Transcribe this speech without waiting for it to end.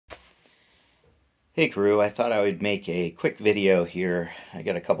Hey crew, I thought I would make a quick video here. I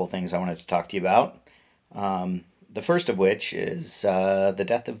got a couple things I wanted to talk to you about. The first of which is the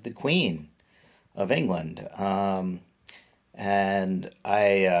death of the Queen of England. And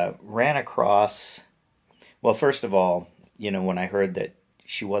I ran across, well, first of all, when I heard that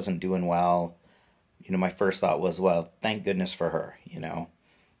she wasn't doing well, my first thought was, well, thank goodness for her.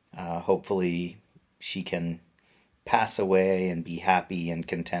 Hopefully she can pass away and be happy and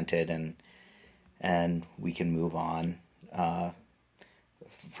contented and we can move on uh,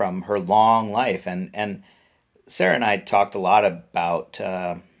 from her long life. And Sarah and I talked a lot about,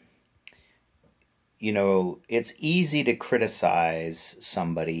 it's easy to criticize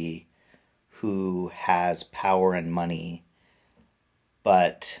somebody who has power and money,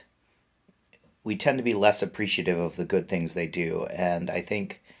 but we tend to be less appreciative of the good things they do. And I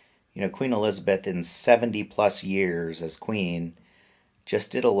think, Queen Elizabeth, in 70 plus years as queen,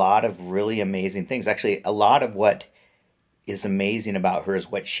 just did a lot of really amazing things. Actually, a lot of what is amazing about her is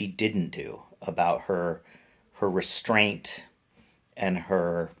what she didn't do, about her restraint and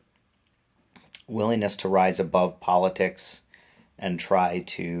her willingness to rise above politics and try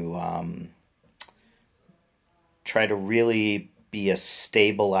to really be a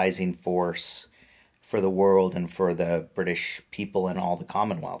stabilizing force for the world and for the British people and all the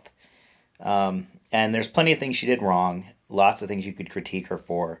Commonwealth. And there's plenty of things she did wrong, lots of things you could critique her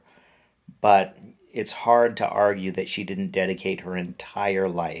for, but it's hard to argue that she didn't dedicate her entire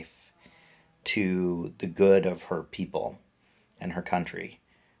life to the good of her people and her country.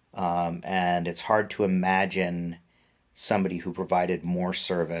 And it's hard to imagine somebody who provided more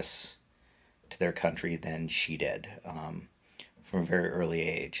service to their country than she did, from a very early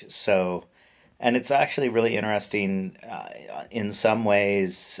age. So, and it's actually really interesting in some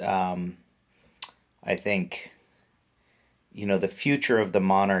ways. I think, the future of the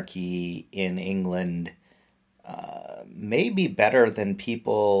monarchy in England may be better than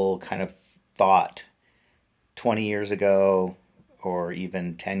people kind of thought 20 years ago or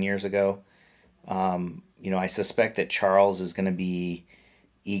even 10 years ago. I suspect that Charles is going to be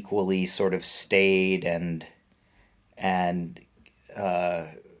equally sort of staid and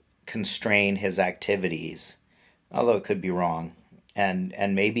constrain his activities, although it could be wrong.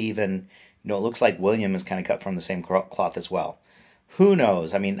 And maybe even, it looks like William is kind of cut from the same cloth as well. Who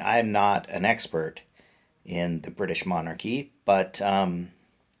knows? I mean, I'm not an expert in the British monarchy, but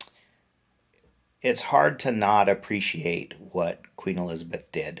it's hard to not appreciate what Queen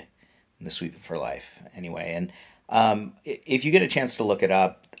Elizabeth did in the sweep of her life. Anyway, and if you get a chance to look it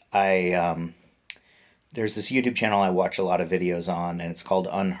up, there's this YouTube channel I watch a lot of videos on, and it's called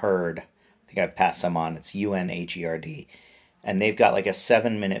Unheard. I think I've passed some on. It's UNHERD. And they've got like a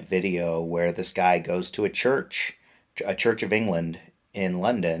 7-minute video where this guy goes to a Church of England in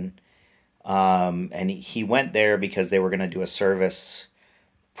London. And he went there because they were going to do a service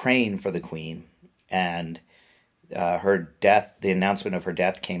praying for the Queen. And her death, the announcement of her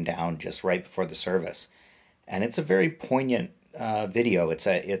death came down just right before the service. And it's a very poignant video.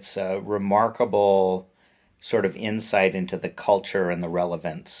 It's a remarkable sort of insight into the culture and the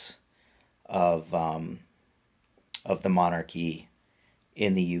relevance of the monarchy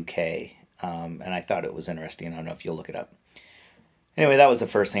in the UK. And I thought it was interesting. I don't know if you'll look it up. Anyway, that was the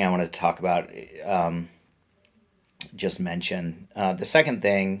first thing I wanted to talk about, just mention. The second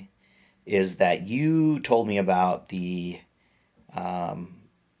thing is that you told me about the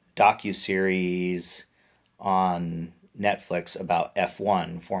docu-series on Netflix about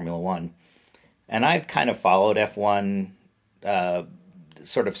F1, Formula One. And I've kind of followed F1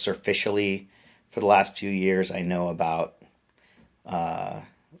 sort of superficially for the last few years. I know about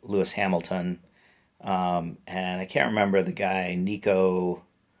Lewis Hamilton, and I can't remember the guy, Nico,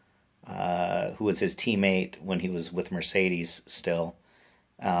 who was his teammate when he was with Mercedes still,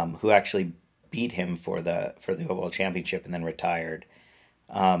 who actually beat him for the overall championship and then retired.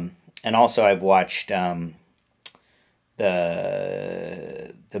 And also I've watched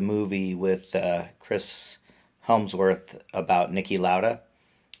the movie with Chris Helmsworth about Niki Lauda.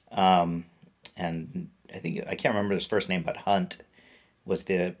 And I can't remember his first name, but Hunt was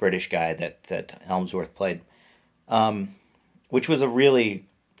the British guy that Helmsworth played, which was I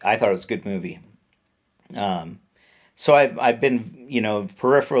thought it was a good movie. So I've been,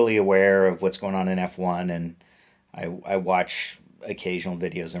 peripherally aware of what's going on in F1, and I watch occasional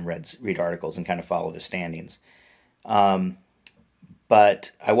videos and read articles and kind of follow the standings.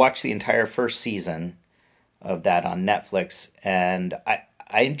 But I watched the entire first season of that on Netflix, and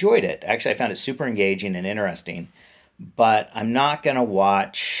I enjoyed it. Actually, I found it super engaging and interesting, but I'm not going to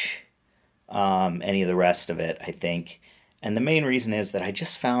watch any of the rest of it, I think. And the main reason is that I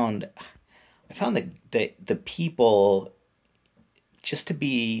I found that the people just to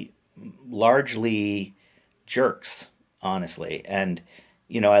be largely jerks, honestly. And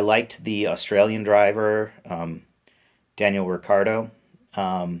I liked the Australian driver, Daniel Ricciardo,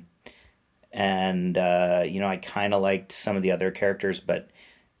 um, and I kind of liked some of the other characters, but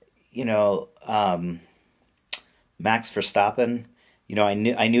Max Verstappen. I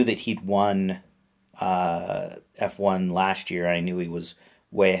knew that he'd won F1 last year. I knew he was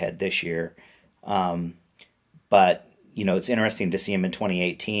way ahead this year. Um, but it's interesting to see him in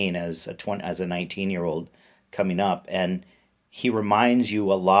 2018 as a 19-year-old coming up, and he reminds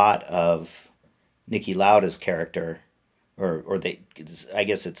you a lot of Niki Lauda's character, or they. I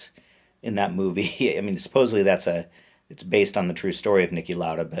guess it's in that movie. I mean, supposedly it's based on the true story of Niki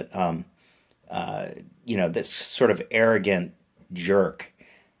Lauda, but this sort of arrogant jerk.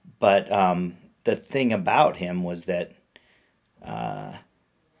 But the thing about him was that, I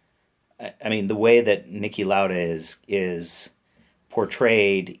mean, the way that Niki Lauda is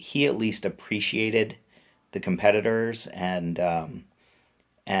portrayed, he at least appreciated the competitors, and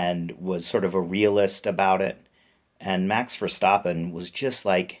was sort of a realist about it. And Max Verstappen was just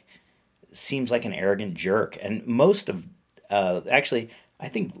like, seems like an arrogant jerk. And most of, actually, I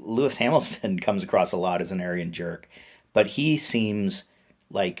think Lewis Hamilton comes across a lot as an arrogant jerk, but he seems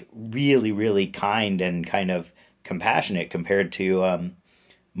like really, really kind and kind of compassionate compared to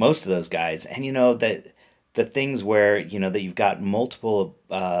most of those guys. And that the things where that you've got multiple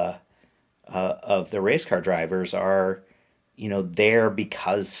of the race car drivers are there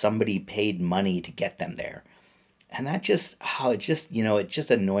because somebody paid money to get them there, and that just how it just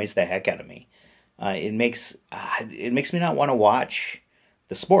annoys the heck out of me. It makes me not want to watch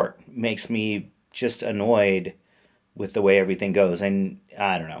the sport. It makes me just annoyed with the way everything goes, and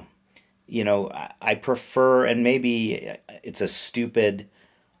I don't know. I prefer, and maybe it's a stupid,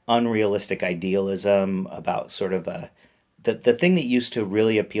 unrealistic idealism about sort of the thing that used to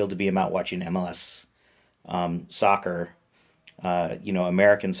really appeal to me about watching MLS soccer,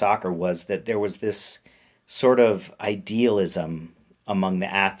 American soccer, was that there was this sort of idealism among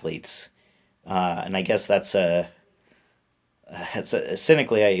the athletes, and I guess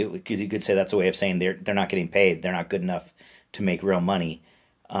cynically, you could say that's a way of saying they're not getting paid, they're not good enough to make real money,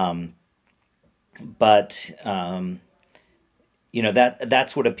 but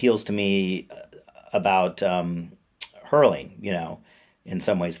that's what appeals to me about hurling. In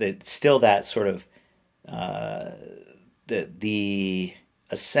some ways, that still that sort of the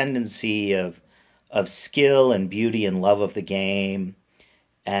ascendancy of skill and beauty and love of the game,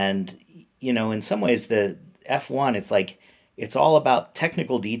 and in some ways the F1, it's like it's all about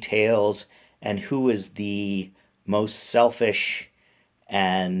technical details and who is the most selfish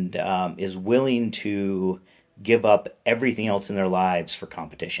and is willing to give up everything else in their lives for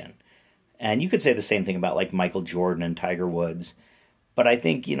competition. And you could say the same thing about like Michael Jordan and Tiger Woods. But I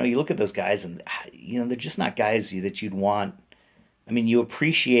think, you look at those guys and, they're just not guys that you'd want. I mean, you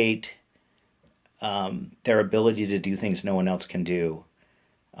appreciate their ability to do things no one else can do.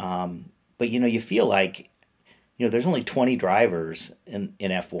 But, you feel like, there's only 20 drivers in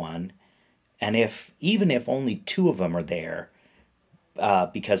F1. And even if only two of them are there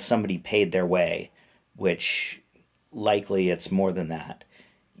because somebody paid their way, which likely it's more than that,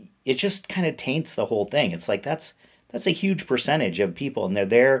 it just kind of taints the whole thing. It's like that's a huge percentage of people, and they're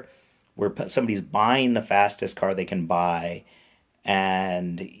there where somebody's buying the fastest car they can buy,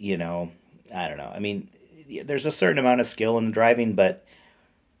 and I don't know. I mean, there's a certain amount of skill in driving, but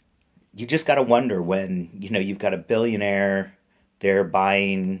you just got to wonder when you've got a billionaire there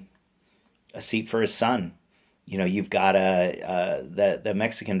buying a seat for his son. You've got the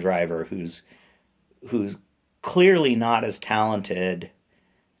Mexican driver who's clearly not as talented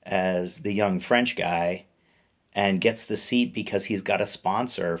as the young French guy, and gets the seat because he's got a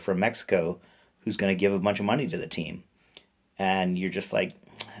sponsor from Mexico who's going to give a bunch of money to the team. And you're just like,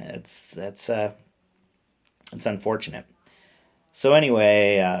 it's unfortunate. So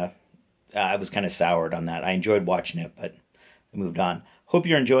anyway, I was kind of soured on that. I enjoyed watching it, but I moved on. Hope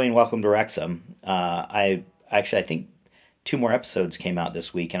you're enjoying Welcome to Wrexham. I think 2 more episodes came out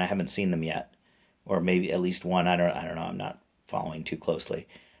this week, and I haven't seen them yet, or maybe at least one. I don't know. I'm not following too closely,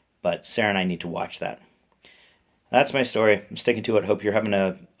 but Sarah and I need to watch that. That's my story. I'm sticking to it. Hope you're having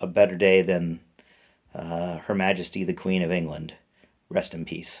a better day than Her Majesty the Queen of England. Rest in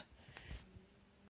peace.